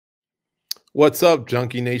What's up,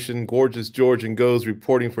 Junkie Nation? Gorgeous George and Goes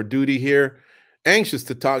reporting for duty here. Anxious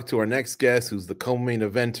to talk to our next guest, who's the co-main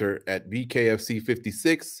eventer at BKFC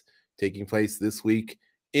 56, taking place this week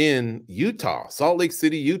in Utah, Salt Lake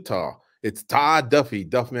City, Utah. It's Todd Duffee.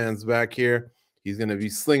 Duffman's back here. He's going to be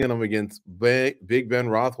slinging them against Big Ben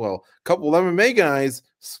Rothwell. A couple of MMA guys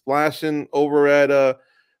splashing over at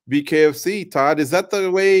BKFC. Todd, is that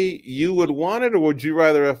the way you would want it, or would you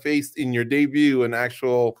rather have faced in your debut an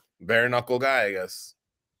actual bare knuckle guy, I guess?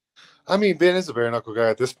 I mean, Ben is a bare knuckle guy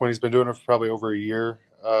at this point. He's been doing it for probably over a year.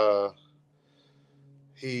 Right?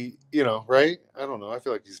 I don't know. I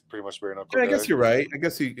feel like he's pretty much bare knuckle Yeah, I guy. guess you're right. I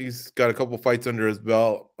guess he's got a couple fights under his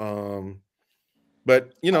belt.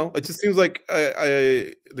 But it just seems like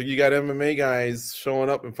you got MMA guys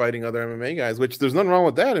showing up and fighting other MMA guys, which there's nothing wrong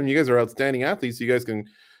with that. I mean, you guys are outstanding athletes. You guys can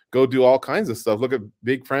go do all kinds of stuff. Look at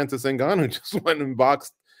Big Francis Ngannou, who just went and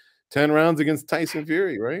boxed 10 rounds against Tyson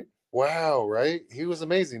Fury, right? Wow, right? He was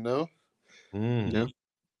amazing, no? Yeah.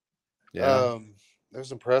 That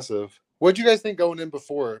was impressive. What did you guys think going in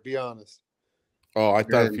before? Be honest. Oh, I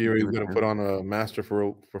thought Fury was going to put on a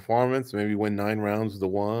masterful performance, maybe win 9 rounds to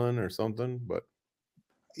 1 or something. But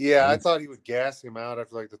yeah, I thought he would gas him out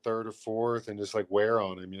after like the third or fourth and just like wear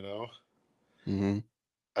on him, Mm-hmm.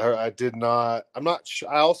 I did not. I'm not.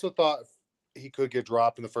 I also thought he could get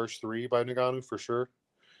dropped in the first 3 by Ngannou for sure.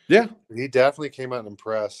 Yeah, he definitely came out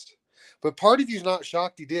impressed. But part of you's not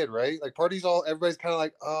shocked he did, right? Like everybody's kind of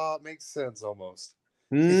like, oh, it makes sense almost.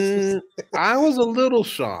 I was a little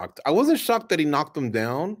shocked. I wasn't shocked that he knocked him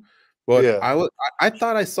down, but Yeah. I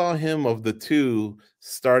thought I saw him of the two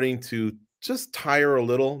starting to just tire a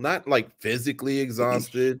little, not like physically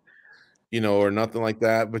exhausted, or nothing like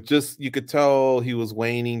that, but just you could tell he was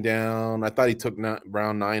waning down. I thought he took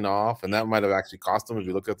round 9 off, and that might have actually cost him if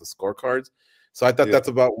you look at the scorecards. So I thought that's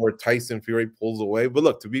about where Tyson Fury pulls away. But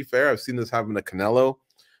look, to be fair, I've seen this happen to Canelo.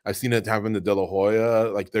 I've seen it happen to De La Hoya.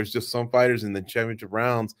 Like, there's just some fighters in the championship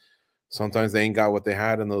rounds. Sometimes they ain't got what they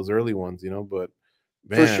had in those early ones, But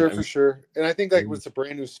man, for sure. And I think like with a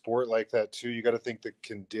brand new sport like that too, you got to think the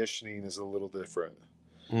conditioning is a little different.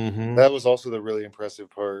 Mm-hmm. That was also the really impressive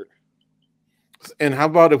part. And how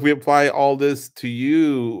about if we apply all this to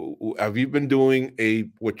you? Have you been doing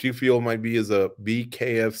what you feel might be as a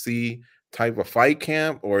BKFC type of fight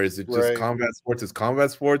camp, or is it just combat sports? Is combat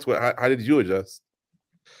sports? How did you adjust?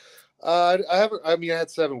 I had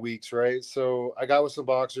 7 weeks, right? So I got with some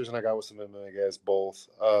boxers and I got with some MMA guys, both.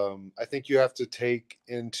 I think you have to take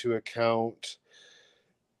into account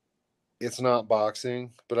it's not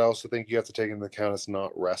boxing, but I also think you have to take into account it's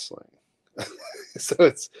not wrestling. So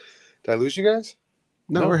did I lose you guys?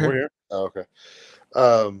 No, we're here. Oh, okay.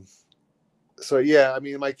 So yeah, I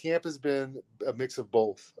mean, my camp has been a mix of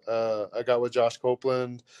both. I got with Josh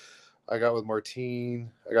Copeland, I got with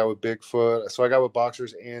Martine, I got with Bigfoot. So I got with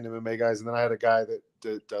boxers and MMA guys, and then I had a guy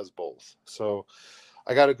that does both. So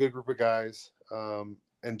I got a good group of guys. And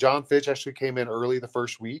John Fitch actually came in early the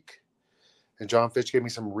first week, and John Fitch gave me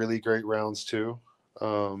some really great rounds too.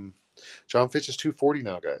 John Fitch is 240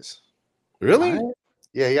 now, guys. Really?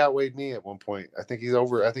 Yeah, he outweighed me at one point. I think he's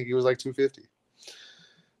over. I think he was like 250.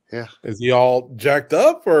 Yeah. Is he all jacked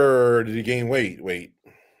up, or did he gain weight?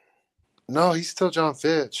 No, he's still John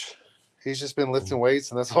Fitch. He's just been lifting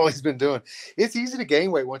weights, and that's all he's been doing. It's easy to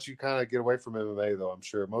gain weight once you kind of get away from MMA, though, I'm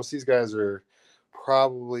sure. Most of these guys are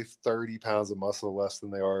probably 30 pounds of muscle less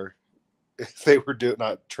than they are if they were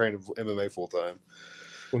not training MMA full time.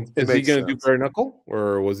 Is he going to do bare knuckle,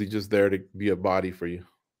 or was he just there to be a body for you?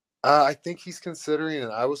 I think he's considering,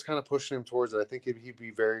 and I was kind of pushing him towards it. I think he'd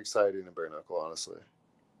be very excited in bare knuckle, honestly.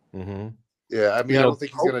 Mm-hmm. Yeah, I mean, I don't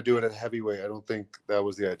think he's going to do it at heavyweight. I don't think that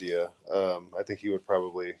was the idea. I think he would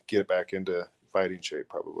probably get back into fighting shape,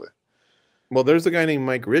 probably. Well, there's a guy named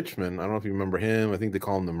Mike Richmond. I don't know if you remember him. I think they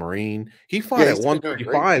call him the Marine. He fought at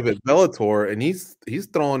 135 at Bellator, and he's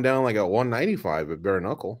throwing down like at 195 at bare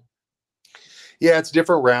knuckle. Yeah, it's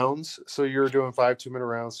different rounds. So you're doing 5 2-minute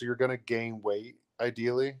rounds, so you're going to gain weight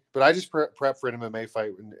ideally. But I just prep for an MMA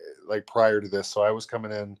fight like prior to this, so I was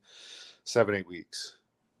coming in 7-8 weeks.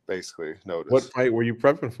 Basically, notice. What fight were you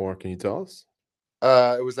prepping for? Can you tell us?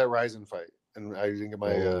 It was that Ryzen fight, and I didn't get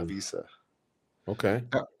my visa. Okay.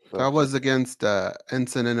 That was against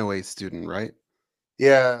Ensign Inouye student, right?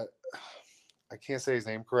 Yeah. I can't say his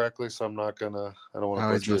name correctly, so I'm not gonna. I don't want to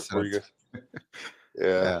butcher it for you guys.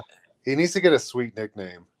 Yeah. He needs to get a sweet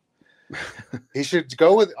nickname. He should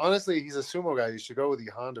go with. Honestly, he's a sumo guy. He should go with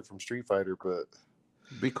the Honda from Street Fighter, but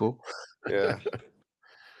be cool. Yeah.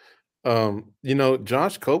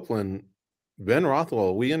 Josh Copeland Ben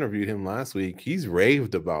Rothwell, we interviewed him last week. He's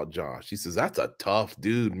raved about Josh. He says that's a tough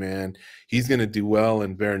dude, man. He's going to do well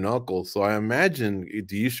in bare knuckles. So I imagine,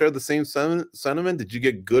 do you share the same sentiment? Did you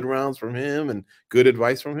get good rounds from him and good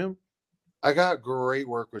advice from him? I got great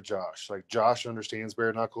work with Josh. Like, Josh understands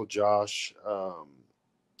bare knuckle. Josh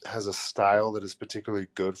has a style that is particularly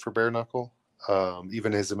good for bare knuckle.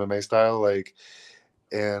 Even his MMA style, like,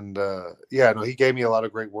 and yeah, no, he gave me a lot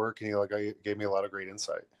of great work, and he gave me a lot of great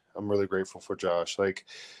insight. I'm really grateful for Josh. Like,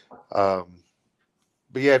 but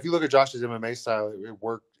yeah, if you look at Josh's MMA style, it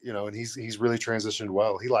worked, you know, and he's really transitioned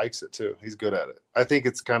well. He likes it too. He's good at it. I think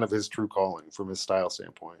it's kind of his true calling from his style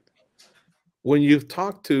standpoint. When you've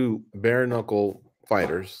talked to bare knuckle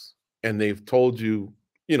fighters and they've told you,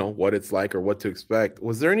 you know, what it's like or what to expect,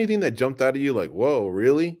 was there anything that jumped out of you like, whoa,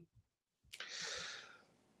 really?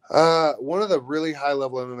 One of the really high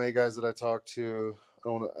level MMA guys that I talked to,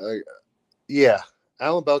 yeah,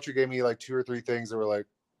 Alan Belcher gave me like 2 or 3 things that were like,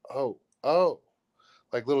 oh,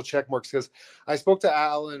 like little check marks, because I spoke to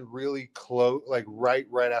Alan really close, like right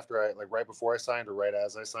after right before I signed or right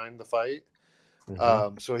as I signed the fight.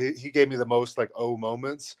 Mm-hmm. So he gave me the most like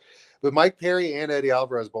moments, but Mike Perry and Eddie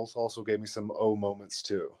Alvarez both also gave me some moments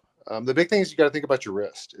too. The big thing is you got to think about your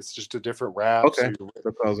wrist. It's just a different wrap. Okay, so that's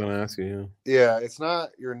what I was going to ask you. yeah, it's not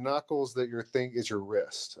your knuckles that you're thinking, it's your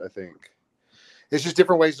wrist. I think it's just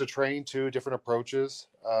different ways to train too, different approaches.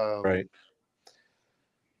 Right.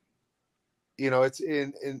 You know, it's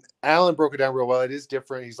in Alan broke it down real well. It is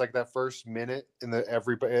different. He's like that first minute in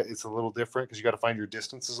everybody, it's a little different because you got to find your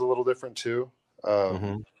distances a little different too.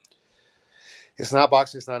 Mm-hmm. It's not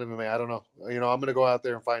boxing, it's not MMA. I don't know. You know, I'm gonna go out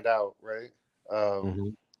there and find out, right? Mm-hmm.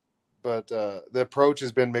 But the approach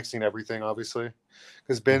has been mixing everything, obviously,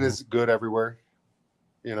 because Ben Mm-hmm. is good everywhere.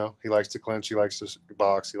 You know, he likes to clinch, he likes to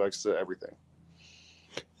box, he likes to everything.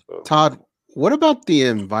 So. Todd, what about the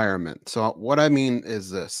environment? So what I mean is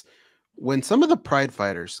this: when some of the Pride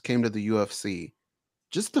fighters came to the UFC,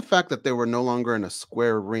 just the fact that they were no longer in a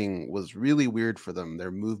square ring was really weird for them, their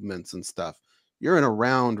movements and stuff. You're in a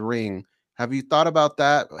round ring. Have you thought about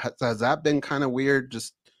that? Has that been kind of weird,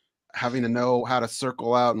 just having to know how to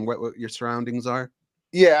circle out and what your surroundings are?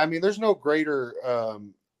 Yeah, I mean, there's no greater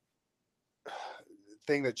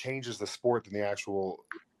thing that changes the sport than the actual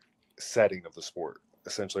setting of the sport,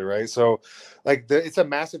 essentially, right? So, like, it's a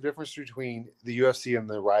massive difference between the UFC and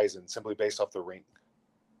the Ryzen simply based off the ring.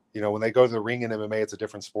 You know, when they go to the ring in MMA, it's a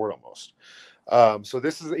different sport almost. So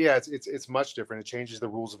this is, yeah, it's much different. It changes the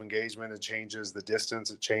rules of engagement. It changes the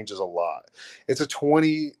distance. It changes a lot. It's a 20,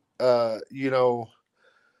 you know,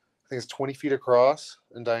 I think it's 20 feet across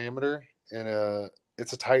in diameter, and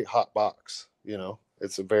it's a tight, hot box. You know,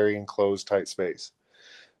 it's a very enclosed, tight space.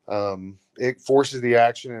 It forces the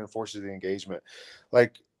action and it forces the engagement.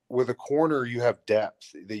 Like with a corner, you have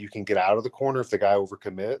depth that you can get out of the corner if the guy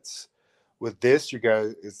overcommits. With this, you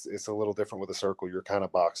guys, it's a little different with a circle. You're kind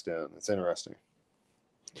of boxed in. It's interesting.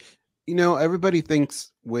 You know, everybody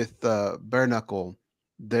thinks with bare knuckle,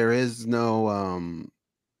 there is no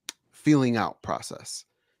feeling out process.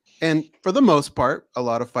 And for the most part, a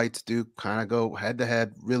lot of fights do kind of go head to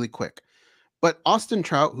head really quick. But Austin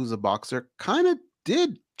Trout, who's a boxer, kind of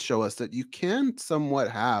did show us that you can somewhat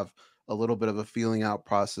have a little bit of a feeling out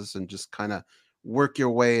process and just kind of work your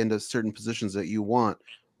way into certain positions that you want.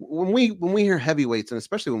 When we hear heavyweights, and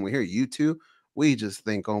especially when we hear you two, we just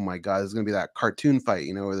think, oh my God, it's going to be that cartoon fight,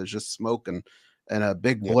 you know, where there's just smoke and a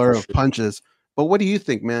big blur of punches. But what do you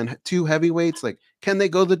think, man? 2 heavyweights, like, can they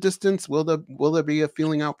go the distance? Will there be a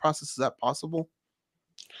feeling out process? Is that possible?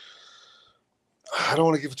 I don't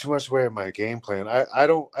want to give too much away of my game plan. I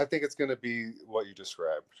think it's going to be what you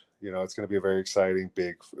described. You know, it's going to be a very exciting,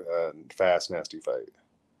 big, fast, nasty fight.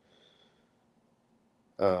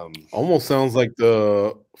 Almost sounds like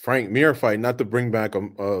the Frank Mir fight, not to bring back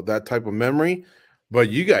that type of memory, but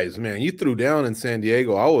you guys, man, you threw down in San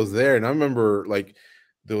Diego. I was there, and I remember like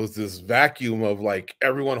there was this vacuum of like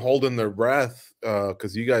everyone holding their breath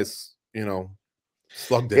because you guys, you know,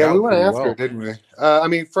 slugged it out. Yeah, we went pretty after well. it, didn't we? I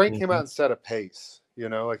mean, Frank came out and set a pace. You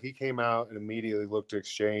know, like he came out and immediately looked to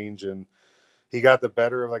exchange, and he got the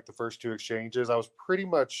better of like the first 2 exchanges. I was pretty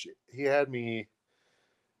much, he had me.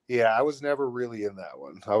 Yeah, I was never really in that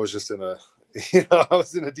one. I was just in a, you know, I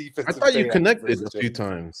was in a defensive. I thought you connected a few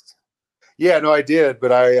times. Yeah, no, I did,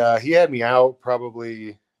 but he had me out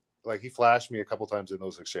probably, like he flashed me a couple times in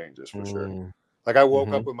those exchanges for sure. Like I woke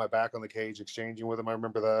up with my back on the cage exchanging with him. I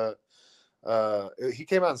remember that. He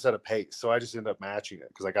came out and set a pace, so I just ended up matching it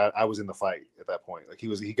because I was in the fight at that point. Like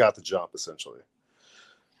he got the jump essentially.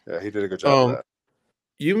 Yeah, he did a good job of that.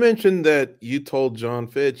 You mentioned that you told John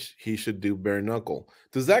Fitch he should do bare knuckle.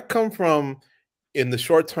 Does that come from in the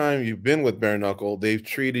short time you've been with Bare Knuckle, they've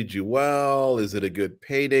treated you well? Is it a good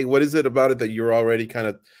payday? What is it about it that you're already kind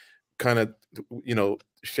of,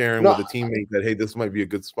 sharing No, with a teammate that, hey, this might be a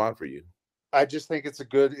good spot for you? I just think it's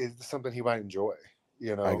something he might enjoy,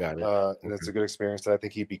 I got it. And it's a good experience that I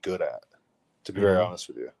think he'd be good at, to be very Mm-hmm. honest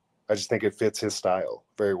with you. I just think it fits his style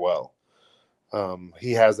very well.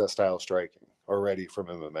 He has that style of striking already from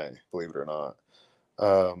MMA, believe it or not.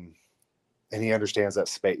 And he understands that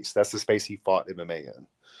space. That's the space he fought MMA in.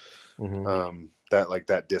 Mm-hmm.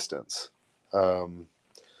 That distance. No,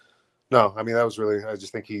 I mean, that was really, I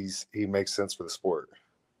just think he makes sense for the sport.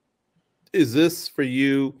 Is this for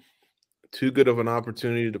you too good of an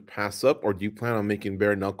opportunity to pass up, or do you plan on making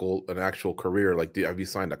Bare Knuckle an actual career? Like, have you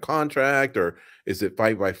signed a contract, or is it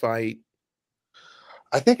fight by fight?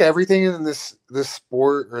 I think everything in this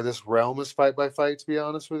sport or this realm is fight by fight, to be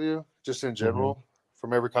honest with you, just in general. Mm-hmm.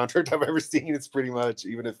 From every contract I've ever seen, it's pretty much,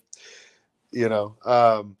 even if,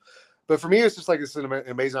 but for me, it's just like, it's an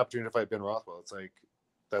amazing opportunity to fight Ben Rothwell. It's like,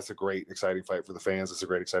 that's a great, exciting fight for the fans. It's a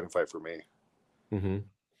great, exciting fight for me. Mm-hmm.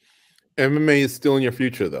 MMA is still in your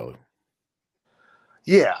future, though.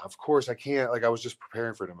 Yeah, of course. I can't, I was just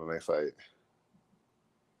preparing for an MMA fight.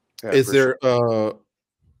 Yeah, is there,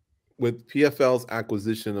 with PFL's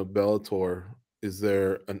acquisition of Bellator, is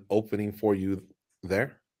there an opening for you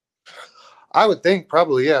there? I would think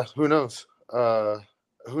probably, yeah. Who knows?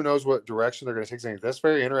 Who knows what direction they're going to take things. That's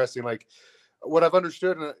very interesting. Like, what I've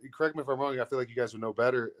understood, and correct me if I'm wrong, I feel like you guys would know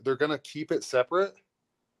better, they're going to keep it separate.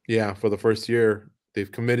 Yeah, for the first year.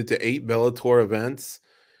 They've committed to 8 Bellator events,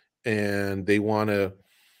 and they want to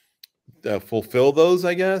fulfill those,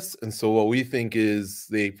 I guess. And so what we think is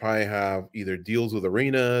they probably have either deals with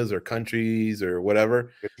arenas or countries or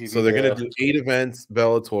whatever. So they're going to do 8 events,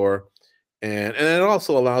 Bellator, and it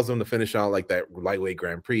also allows them to finish out like that lightweight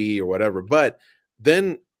Grand Prix or whatever. But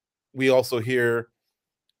then we also hear,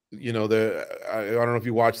 I don't know if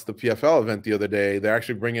you watched the PFL event the other day. They're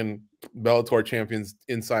actually bringing Bellator champions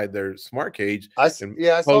inside their smart cage. I saw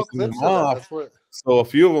clips of that. That's what. So a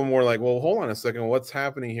few of them were like, well, hold on a second. What's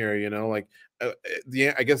happening here?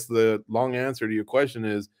 I guess the long answer to your question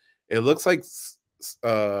is, it looks like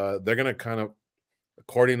they're going to kind of,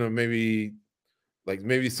 according to maybe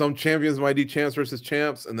some champions might do champs versus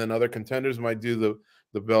champs, and then other contenders might do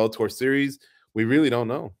the Bellator series. We really don't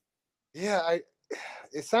know. Yeah,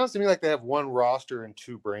 it sounds to me like they have one roster and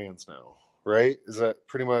 2 brands now, right? Is that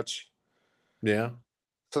pretty much? Yeah.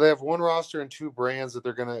 So they have one roster and 2 brands that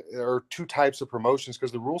they're going to, or 2 types of promotions,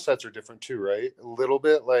 because the rule sets are different too, right? A little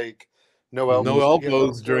bit, like no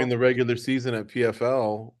elbows during the regular season at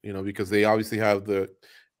PFL, because they obviously have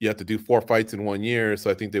you have to do 4 fights in 1 year. So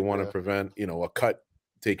I think they want to prevent, a cut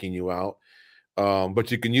taking you out.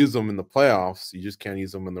 But you can use them in the playoffs. You just can't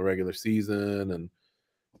use them in the regular season. And,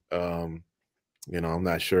 I'm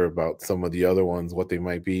not sure about some of the other ones, what they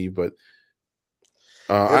might be, but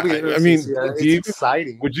it's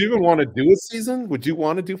exciting. Would you even want to do a season? Would you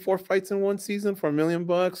want to do 4 fights in 1 season for $1 million,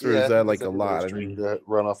 or is that like a lot? I mean, to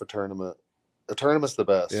run off a tournament. A tournament's the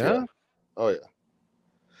best. Yeah. Oh yeah.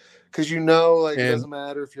 Because it doesn't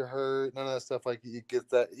matter if you're hurt, none of that stuff. Like, you get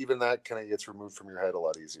that, even that kind of gets removed from your head a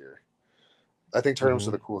lot easier. I think tournaments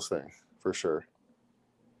are the coolest thing for sure.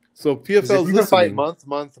 So PFL, if you can fight month,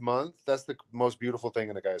 that's the most beautiful thing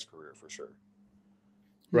in a guy's career for sure.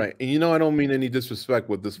 Right. And I don't mean any disrespect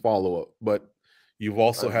with this follow-up, but you've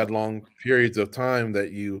also had long periods of time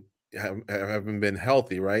that you haven't been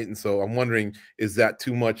healthy, right? And so I'm wondering, is that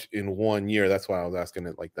too much in 1 year? That's why I was asking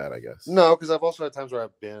it like that, I guess. No, because I've also had times where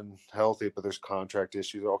I've been healthy, but there's contract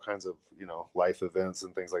issues, all kinds of, life events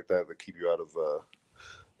and things like that keep you out of,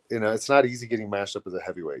 it's not easy getting matched up as a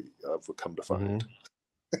heavyweight, come to find.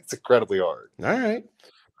 It's incredibly hard. All right.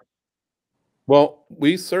 Well,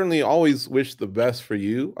 we certainly always wish the best for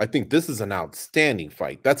you. I think this is an outstanding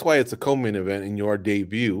fight. That's why it's a co-main event in your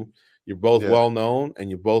debut. You're both well-known, and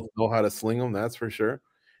you both know how to sling them, that's for sure.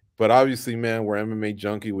 But obviously, man, we're MMA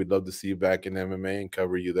Junkie. We'd love to see you back in MMA and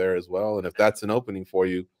cover you there as well. And if that's an opening for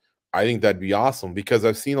you, I think that'd be awesome, because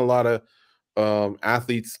I've seen a lot of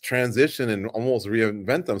athletes transition and almost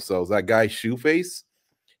reinvent themselves. That guy, Shoeface,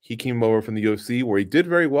 he came over from the UFC where he did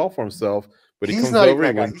very well for himself. But he's not even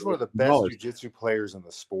that guy. He's one of the best jiu-jitsu players in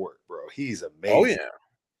the sport, bro. He's amazing. Oh, yeah.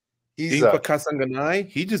 He's Ngannou.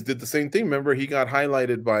 He just did the same thing. Remember, he got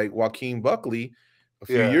highlighted by Joaquin Buckley a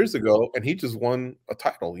few years ago, and he just won a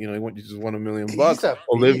title. He just won $1 million.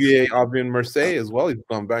 Olivier Aubin-Mercier as well. He's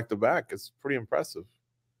gone back to back. It's pretty impressive.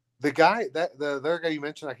 The guy, the other guy you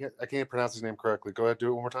mentioned, I can't pronounce his name correctly. Go ahead, do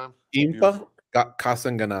it one more time. Impa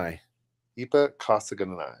Kasanganay. Ipa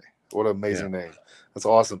Kasanganay. What an amazing name. That's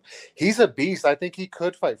awesome. He's a beast. I think he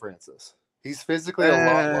could fight Francis. He's physically a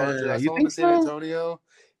lot larger. I You saw him in think San so? Antonio.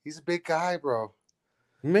 He's a big guy, bro.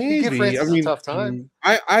 He give Maybe. I Francis a mean, tough time.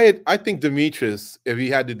 I think Demetrius, if he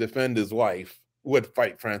had to defend his wife, would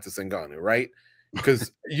fight Francis Ngannou, right?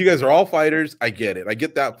 Because you guys are all fighters. I get it. I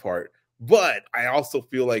get that part. But I also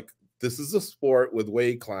feel like this is a sport with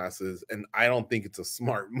weight classes, and I don't think it's a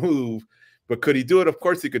smart move. But could he do it? Of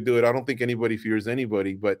course he could do it. I don't think anybody fears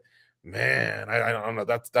anybody. But man, I don't know.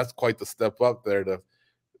 That's quite the step up there.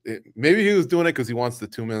 Maybe he was doing it because he wants the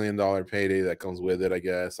 $2 million payday that comes with it, I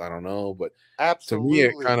guess. I don't know. But Absolutely. to me,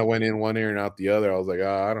 it kind of went in one ear and out the other. I was like,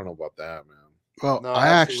 I don't know about that, man. Well, No, I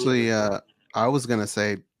absolutely. actually, I was gonna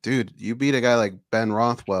say, dude, you beat a guy like Ben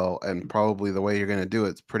Rothwell, and probably the way you're gonna do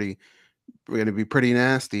it's gonna be pretty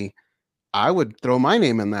nasty. I would throw my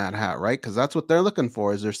name in that hat, right? Because that's what they're looking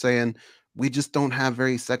for. Is they're saying we just don't have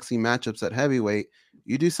very sexy matchups at heavyweight.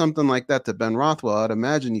 You do something like that to Ben Rothwell, I'd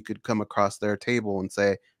imagine you could come across their table and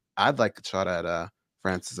say, "I'd like a shot at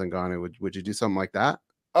Francis Ngannou." Would you do something like that?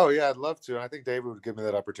 Oh yeah, I'd love to. And I think David would give me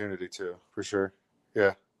that opportunity too, for sure.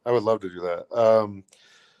 Yeah, I would love to do that.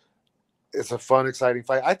 It's a fun, exciting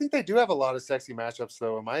fight. I think they do have a lot of sexy matchups,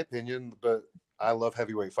 though, in my opinion. But I love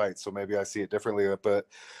heavyweight fights, so maybe I see it differently. But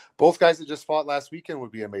both guys that just fought last weekend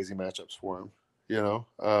would be amazing matchups for him. You know,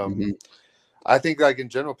 I think like in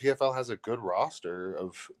general, PFL has a good roster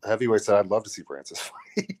of heavyweights that I'd love to see Francis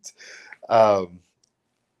fight.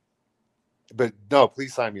 But no,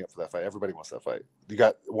 please sign me up for that fight. Everybody wants that fight. You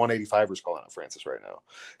got 185ers calling out Francis right now.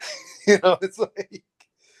 You know, it's like.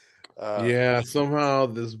 Yeah, somehow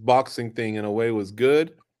this boxing thing in a way was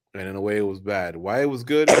good, and in a way it was bad. Why it was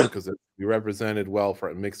good? Because we represented well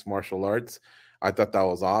for mixed martial arts. I thought that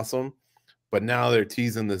was awesome. But now they're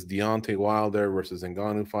teasing this Deontay Wilder versus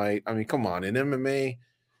Ngannou fight. I mean, come on, in MMA,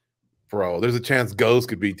 bro, there's a chance Ghost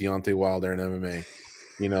could beat Deontay Wilder in MMA.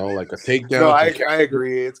 You know, like a takedown. No, I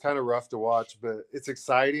agree. It's kind of rough to watch, but it's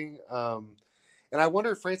exciting. And I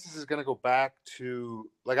wonder if Francis is going to go back to,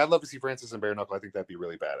 like, I'd love to see Francis and Bare Knuckle. I think that'd be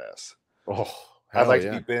really badass. Oh, I'd like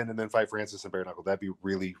to be Ben and then fight Francis and Bare Knuckle. That'd be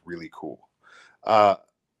really, really cool.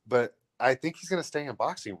 But I think he's going to stay in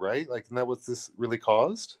boxing, right? Like, isn't that what this really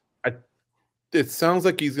caused? It sounds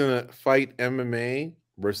like he's going to fight MMA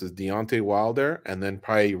versus Deontay Wilder and then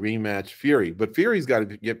probably rematch Fury. But Fury's got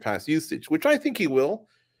to get past Usage, which I think he will.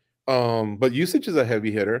 But Usage is a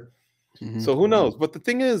heavy hitter. So who knows? But the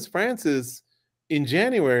thing is, Francis in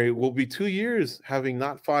January will be 2 years having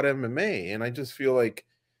not fought MMA. And I just feel like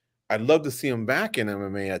I'd love to see him back in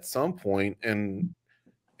MMA at some point. And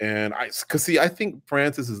I think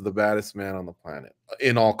Francis is the baddest man on the planet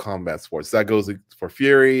in all combat sports. That goes for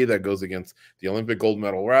Fury, that goes against the Olympic gold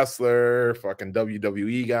medal wrestler, fucking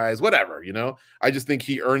WWE guys, whatever, you know. I just think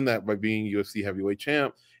he earned that by being UFC heavyweight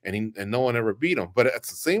champ, and no one ever beat him. But at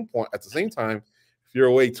the same time, if you're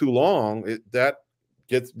away too long, that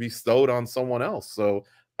gets bestowed on someone else. So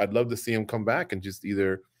I'd love to see him come back and just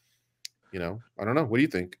either, you know, I don't know. What do you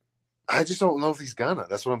think? I just don't know if he's gonna.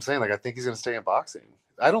 That's what I'm saying. Like, I think he's gonna stay in boxing.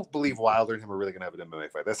 I don't believe Wilder and him are really gonna have an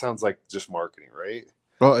MMA fight. That sounds like just marketing, right?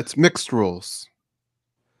 Well, it's mixed rules.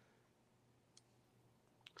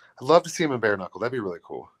 I'd love to see him in bare knuckle. That'd be really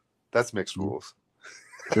cool. That's mixed rules.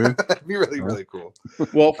 Sure. That'd be really, really cool.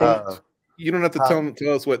 Well, you don't have to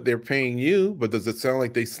tell us what they're paying you, but does it sound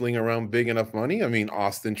like they sling around big enough money? I mean,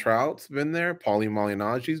 Austin Trout's been there, Paulie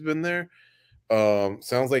Malignaggi's been there.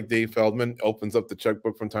 Sounds like Dave Feldman opens up the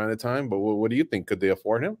checkbook from time to time, but what do you think? Could they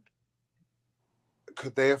afford him?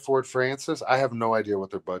 Could they afford Francis? I have no idea what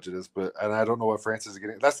their budget is, and I don't know what Francis is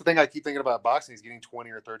getting. That's the thing I keep thinking about boxing. He's getting 20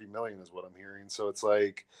 or 30 million is what I'm hearing. So it's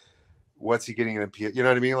like, what's he getting in a, you know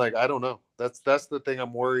what I mean? Like, I don't know. That's the thing.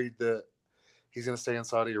 I'm worried that he's going to stay in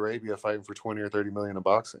Saudi Arabia fighting for 20 or 30 million in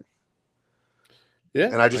boxing. Yeah.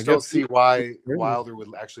 And I just don't see why Wilder would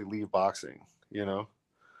actually leave boxing, you know?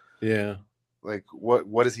 Yeah. Like,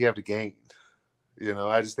 what does he have to gain? You know,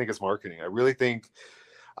 I just think it's marketing.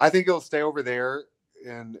 I think he'll stay over there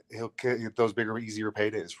and he'll get those bigger, easier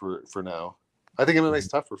paydays for now. I think MMA is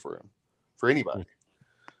tougher for him, for anybody.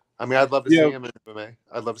 I mean, I'd love to see him in MMA.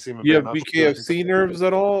 I'd love to see him in You have BKFC nerves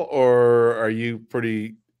at all, or are you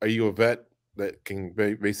a vet that can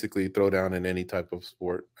basically throw down in any type of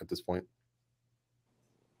sport at this point?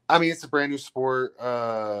 I mean, it's a brand new sport.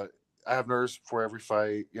 I have nerves before every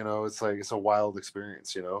fight. You know, it's like, it's a wild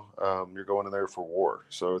experience, you know. You're going in there for war.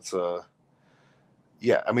 So it's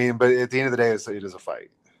yeah, I mean, but at the end of the day, it is a fight.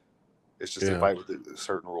 It's just a fight with a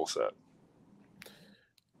certain rule set.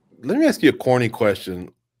 Let me ask you a corny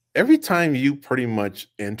question. Every time you pretty much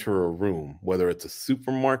enter a room, whether it's a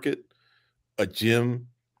supermarket, a gym,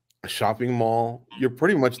 a shopping mall, you're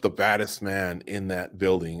pretty much the baddest man in that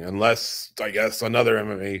building, unless I guess another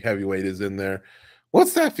MMA heavyweight is in there.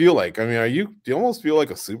 What's that feel like? I mean, do you almost feel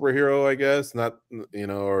like a superhero, I guess? Not,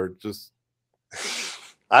 or just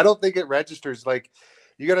I don't think it registers. Like,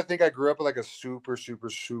 you got to think I grew up in like a super, super,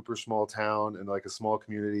 super small town and like a small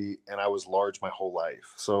community, and I was large my whole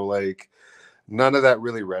life. So like, none of that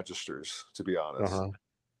really registers, to be honest.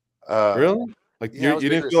 Really? Like, Yeah, you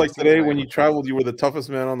didn't feel like today when you traveled, you were the toughest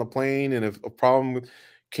man on the plane, and if a problem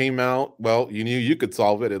came out, well, you knew you could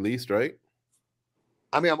solve it at least, right?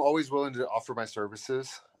 I mean, I'm always willing to offer my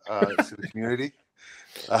services to the community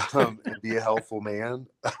and be a helpful man.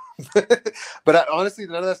 But honestly,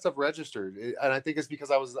 none of that stuff registered. And I think it's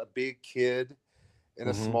because I was a big kid in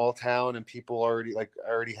a small town, and people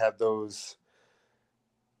already had those.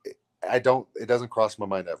 It doesn't cross my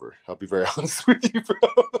mind ever. I'll be very honest with you, bro.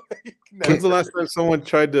 When's the last time someone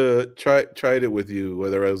tried it with you,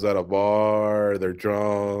 whether it was at a bar, they're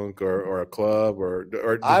drunk, or a club, or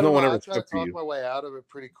does no one ever try to talk my way out of it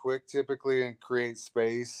pretty quick, typically, and create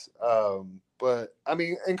space. But I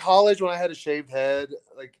mean, in college, when I had a shaved head,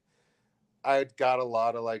 like, I got a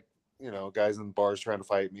lot of guys in bars trying to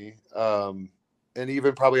fight me. And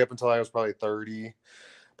even probably up until I was probably 30.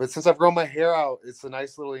 But since I've grown my hair out, it's a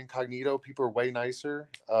nice little incognito. People are way nicer.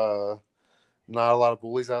 Not a lot of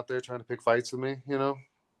bullies out there trying to pick fights with me,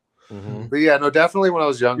 But yeah, no, definitely when I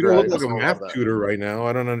was younger. You look like a math tutor right now.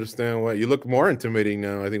 I don't understand why. You look more intimidating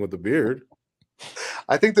now, I think, with the beard.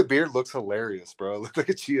 I think the beard looks hilarious, bro. I look like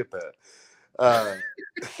a chia pet.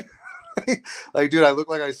 Like, dude, I look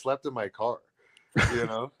like I slept in my car,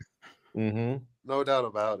 No doubt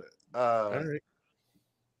about it. All right.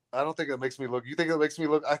 I don't think it makes me look. You think it makes me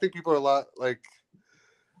look? I think people are a lot like.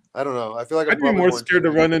 I don't know. I feel like I'd be more scared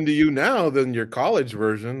to run into you now than your college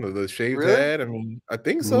version of the shaved head. I mean, I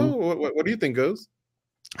think so. What do you think, Goes?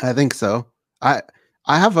 I think so. I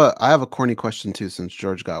have a corny question too, since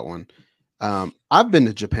George got one. I've been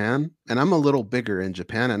to Japan, and I'm a little bigger in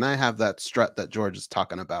Japan, and I have that strut that George is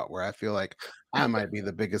talking about, where I feel like I might be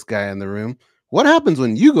the biggest guy in the room. What happens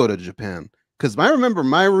when you go to Japan? Because I remember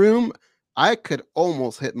my room, I could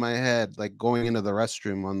almost hit my head like going into the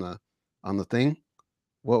restroom on the thing.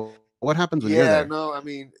 What happens when you're there? Yeah, no, I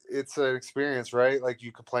mean, it's an experience, right? Like,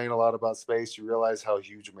 you complain a lot about space, you realize how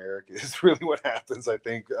huge America is. Really what happens, I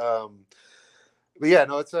think. But yeah,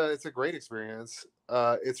 no, it's a great experience.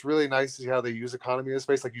 It's really nice to see how they use economy of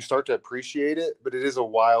space. Like, you start to appreciate it, but it is a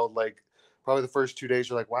wild, like, probably the first 2 days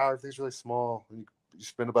you're like, wow, everything's really small. And you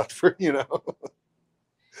spend about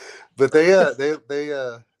But they have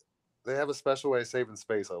a special way of saving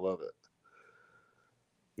space. I love it.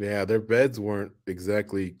 Yeah, their beds weren't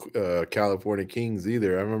exactly California Kings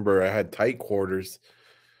either. I remember I had tight quarters.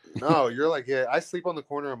 No, you're like, yeah, I sleep on the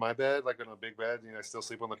corner of my bed, like in a big bed. I still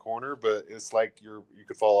sleep on the corner, but it's like you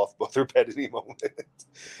could fall off both their bed at any moment.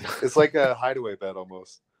 It's like a hideaway bed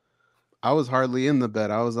almost. I was hardly in the bed.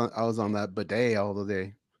 I was on that bidet all the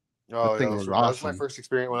day. Oh, that was my first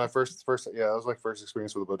experience when I first that was my first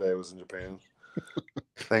experience with a bidet was in Japan.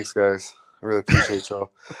 Thanks, guys. I really appreciate y'all.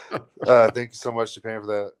 Thank you so much, Japan, for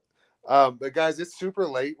that. But guys, it's super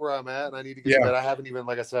late where I'm at, and I need to get to bed. I haven't even,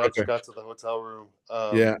 like I said, I just got to the hotel room.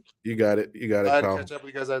 Yeah, you got it. You got it. I had to catch up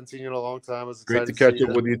with you guys. I hadn't seen you in a long time. I was great to catch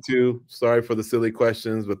up with you too. Sorry for the silly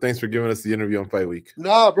questions, but thanks for giving us the interview on Fight Week.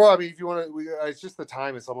 No, bro. I mean, if you want to, it's just the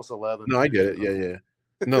time. It's almost 11. No, I get it. Yeah.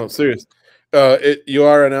 No, serious. You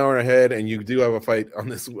are an hour ahead, and you do have a fight on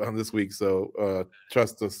this week. So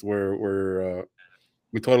trust us.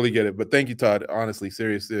 We totally get it. But thank you, Todd. Honestly,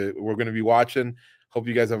 serious. We're going to be watching. Hope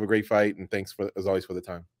you guys have a great fight, and thanks as always for the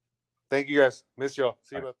time. Thank you, guys. Miss y'all.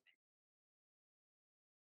 See you, bud.